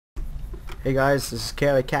Hey guys, this is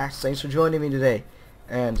TheChaoticCats. Thanks for joining me today.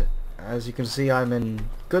 And as you can see, I'm in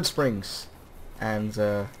Good Springs. And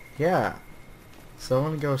yeah. So I'm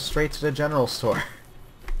gonna go straight to the general store.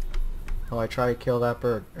 Oh, I try to kill that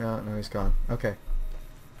bird. No, he's gone. Okay.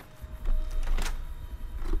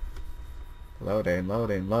 Loading,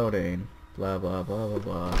 loading, loading. Blah blah blah blah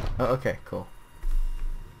blah. Oh, okay, cool.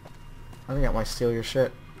 I think I might steal your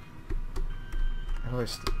shit. How do I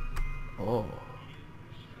oh.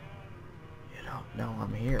 You don't know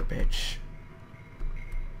I'm here, bitch.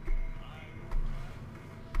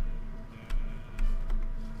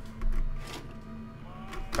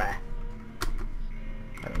 Bah.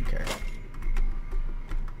 I don't care.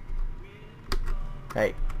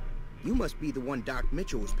 Hey. You must be the one Doc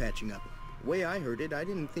Mitchell was patching up. The way I heard it, I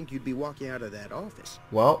didn't think you'd be walking out of that office.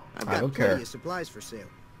 Well, I've I got don't plenty care. of supplies for sale.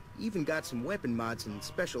 Even got some weapon mods and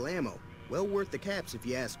special ammo. Well worth the caps if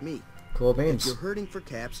you ask me. Cool If beans. you're hurting for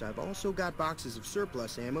caps, I've also got boxes of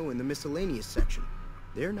surplus ammo in the miscellaneous section.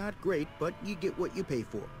 They're not great, but you get what you pay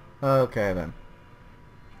for. Okay then.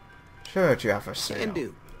 Show what you have for sale. Can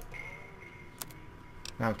do.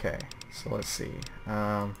 Okay, so let's see.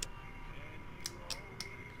 No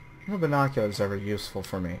binoculars ever useful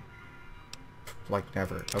for me. Like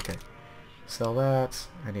never. Okay. Sell that.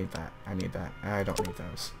 I need that. I need that. I don't need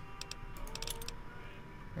those.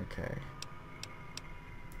 Okay.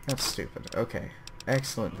 That's stupid. Okay.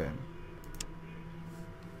 Excellent then.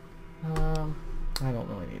 I don't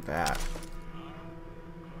really need that.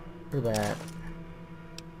 Or that.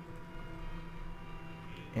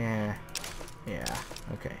 Yeah. Yeah.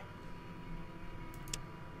 Okay.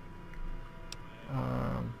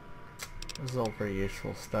 This is all pretty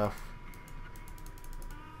useful stuff.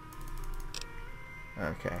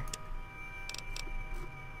 Okay.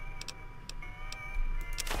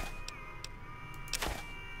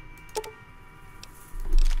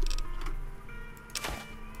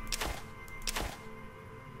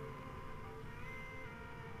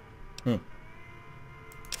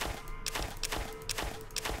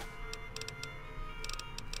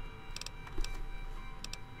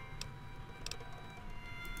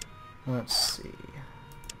 Let's see.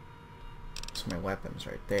 That's my weapons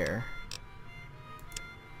right there.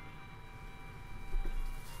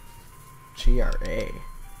 GRA.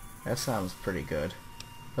 That sounds pretty good.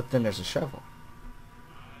 But then there's a shovel.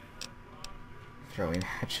 Throwing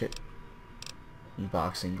hatchet. And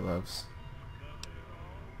boxing gloves.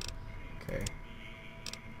 Okay.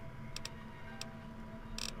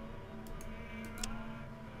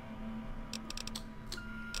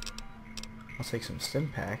 I'll take some stim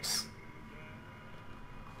packs.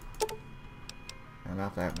 No,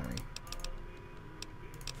 not that many.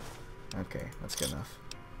 Okay, that's good enough.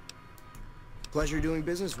 Pleasure doing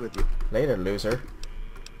business with you. Later, loser.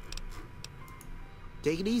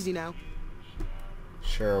 Take it easy now.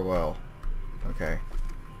 Sure will. Okay.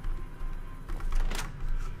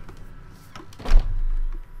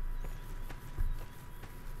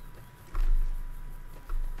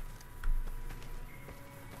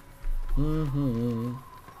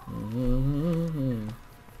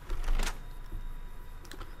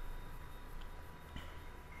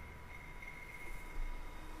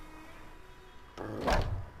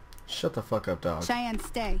 Shut the fuck up, dog. Cheyenne,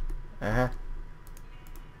 stay. Uh-huh.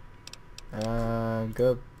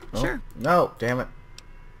 Good. Oh, Sure. no, damn it.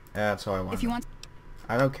 That's all I want. If you want.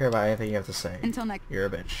 I don't care about anything you have to say. Until next. You're a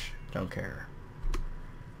bitch. Don't care.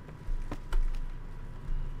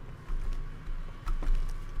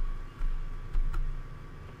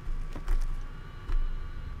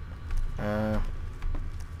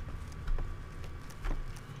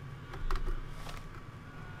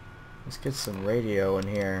 Let's get some radio in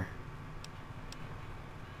here.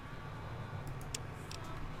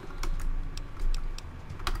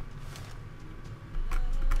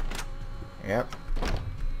 Yep.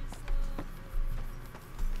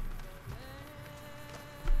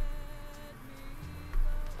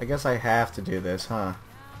 I guess I have to do this, huh?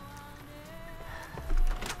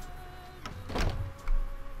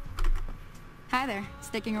 Hi there.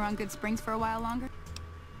 Sticking around Good Springs for a while longer?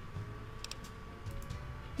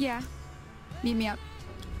 Yeah. Meet me up.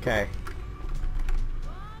 Okay.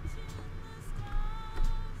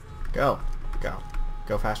 Go. Go.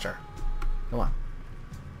 Go faster. Come on.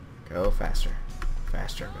 Go faster.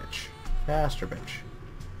 Faster, bitch. Faster, bitch.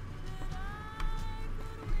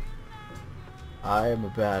 I am a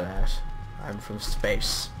badass. I'm from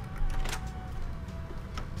space.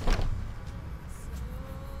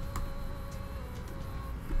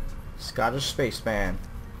 Scottish spaceman.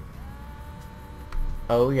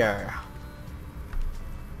 Oh yeah.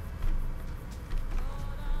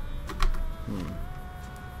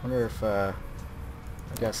 Wonder if I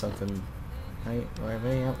got something. Do I have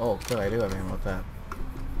any ammo? Oh, good, I do have ammo with that.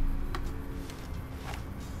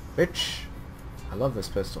 Bitch! I love this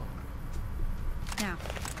pistol. Now,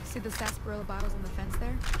 see the sarsaparilla bottles on the fence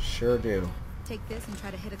there? Sure do. Take this and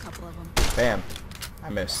try to hit a couple of them. Bam! I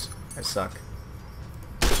missed. I suck.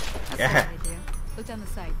 That's Yeah! what I do. Look down the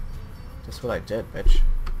sight. That's what I did, bitch.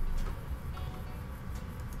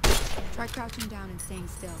 Try crouching down and staying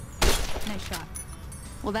still. Nice shot.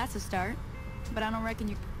 Well, that's a start. But I don't reckon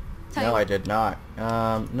you... No, I did not.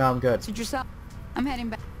 No, I'm good. Suit yourself. I'm heading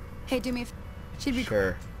back. Hey, do me a... Should be...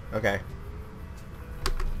 Sure. Okay.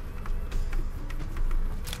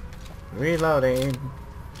 Reloading.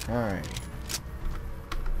 Alright.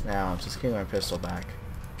 Now, I'm just getting my pistol back.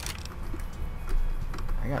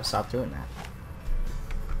 I gotta stop doing that.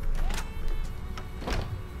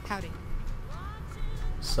 Howdy.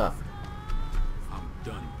 Sup? I'm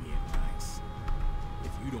done being nice.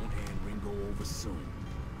 If you don't hand Ringo over soon,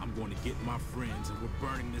 I'm going to get my friends and we're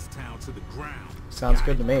burning this town to the ground. Sounds Got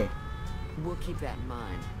good it? to me. We'll keep that in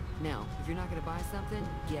mind. Now, if you're not gonna buy something,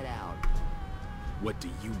 get out. What do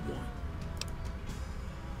you want?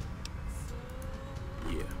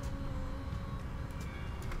 Yeah.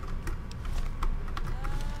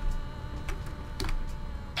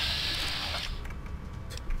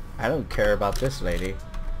 I don't care about this lady.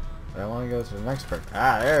 But I want to go to the next person.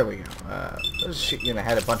 Ah, there we go. Let's shoot you in the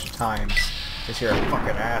head a bunch of times. Because you're a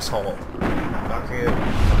fucking asshole. Fuck you.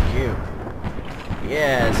 Fuck you.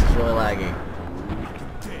 Yeah, this is really laggy.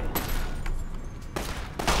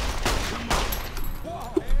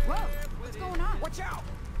 Whoa! What's going on? Watch out!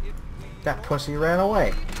 That pussy ran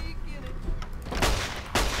away.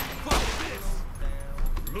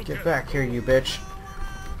 Get back here, you bitch.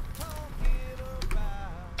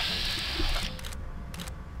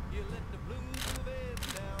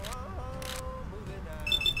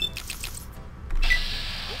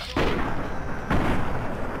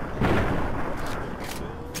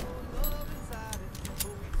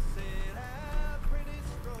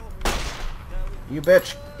 You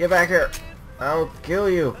bitch, get back here. I'll kill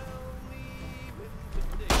you.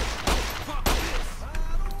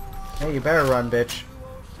 Hey, you better run, bitch.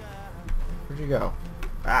 Where'd you go?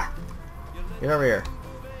 Ah! Get over here.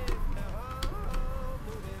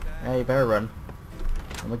 Hey, you better run.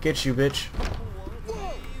 I'm gonna get you, bitch.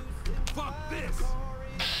 Whoa! Fuck this!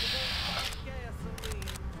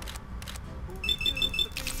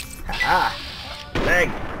 Ha-ha! Leg!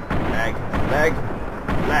 Leg! Leg!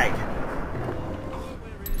 Leg!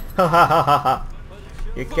 Ha ha ha ha ha!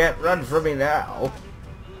 You can't run from me now!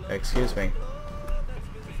 Excuse me.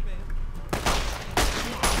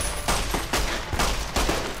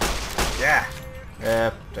 Yeah!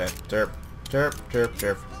 Derp, derp, derp, derp,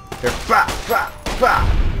 derp, derp, bah, bah, bah!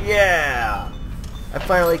 Yeah! I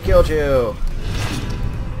finally killed you!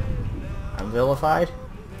 I'm vilified?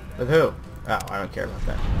 With who? Oh, I don't care about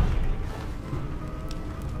that.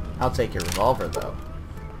 I'll take your revolver, though.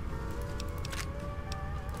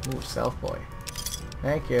 Ooh, self boy.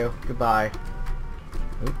 Thank you. Goodbye.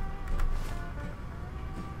 Oop.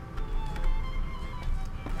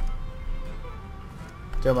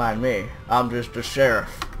 Don't mind me. I'm just a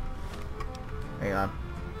sheriff. Hang on.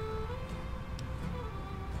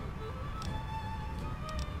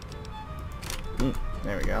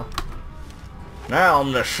 There we go. Now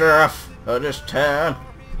I'm the sheriff of this town.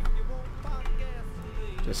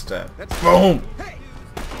 Just boom!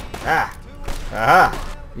 Ah! Aha!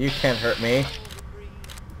 You can't hurt me.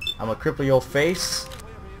 I'm gonna cripple your face.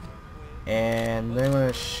 And then I'm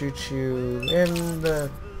gonna shoot you in the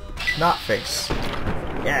not face.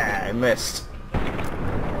 Yeah, I missed.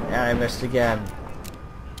 Yeah, I missed again.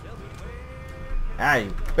 Ah,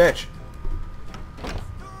 you bitch.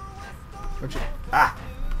 Where'd you... Ah!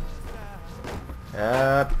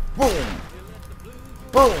 Boom!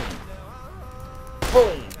 Boom!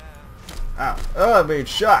 Boom! Ow. Oh, I'm being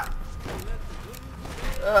shot!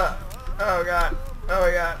 Oh god. Oh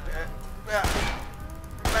my god.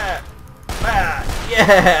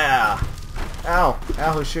 Yeah! Ow.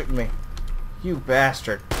 Ow, who's shooting me? You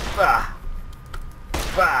bastard. Bah!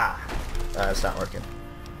 Bah! It's not working.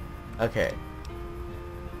 Okay.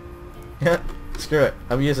 Screw it.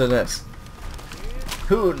 I'm using this.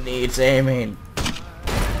 Who needs aiming?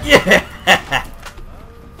 Yeah!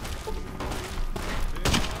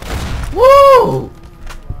 Woo!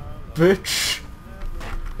 Bitch!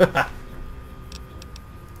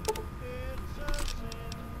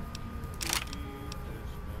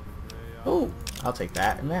 Oh, I'll take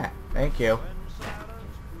that and that. Thank you.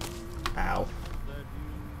 Ow.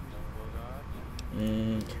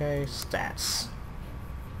 Okay, stats.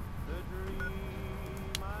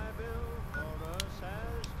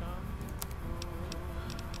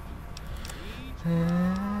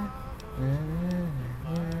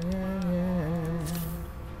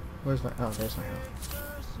 Where's my... Oh, there's my health.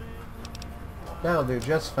 That'll do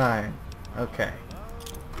just fine. Okay.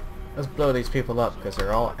 Let's blow these people up, because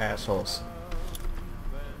they're all assholes.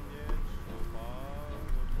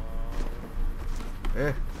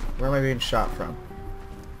 Where am I being shot from?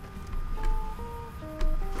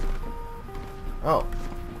 Oh.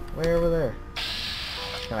 Way over there.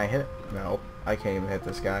 Can I hit it? No. I can't even hit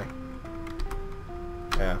this guy.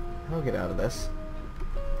 Yeah. I'll get out of this.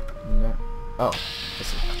 No. Oh.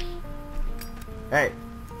 Listen. Hey.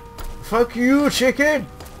 Fuck you, chicken!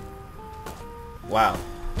 Wow.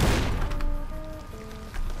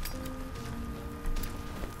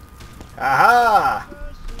 Aha!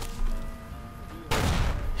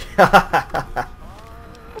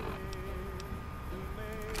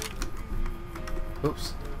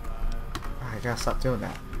 Oops. I gotta stop doing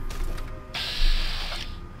that.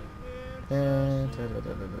 And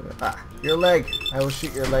your leg! I will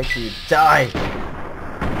shoot your leg till you die!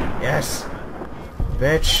 Yes!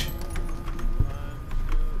 Bitch!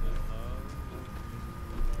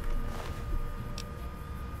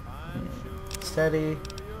 Steady.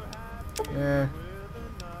 Yeah.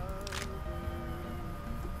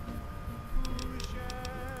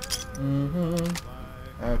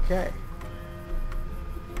 Okay.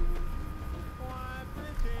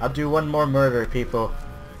 I'll do one more murder, people.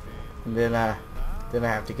 And then I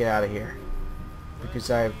have to get out of here. Because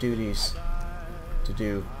I have duties to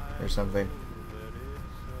do or something.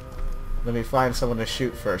 Let me find someone to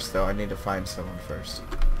shoot first, though. I need to find someone first.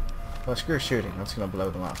 Well, screw shooting. I'm just gonna blow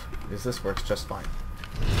them up. Because this works just fine.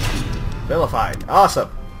 Vilified. Awesome!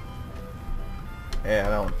 Yeah, I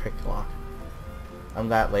don't want to pick the lock. I'm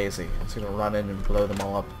that lazy. I'm just gonna run in and blow them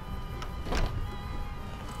all up.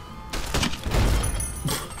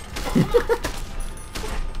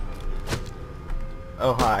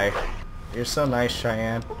 Oh, hi. You're so nice,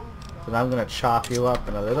 Cheyenne. But I'm gonna chop you up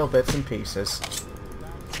in a little bits and pieces.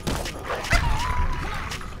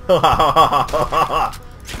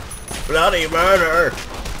 Bloody murder!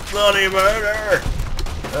 Bloody murder!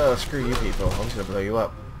 Oh, screw you people. I'm just gonna blow you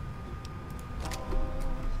up.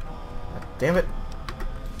 God damn it.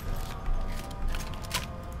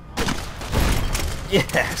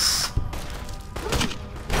 Yes!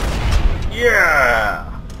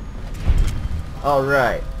 Yeah!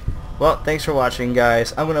 Alright. Well, thanks for watching,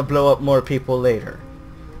 guys. I'm gonna blow up more people later.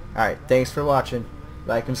 Alright, thanks for watching.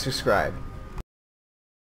 Like and subscribe.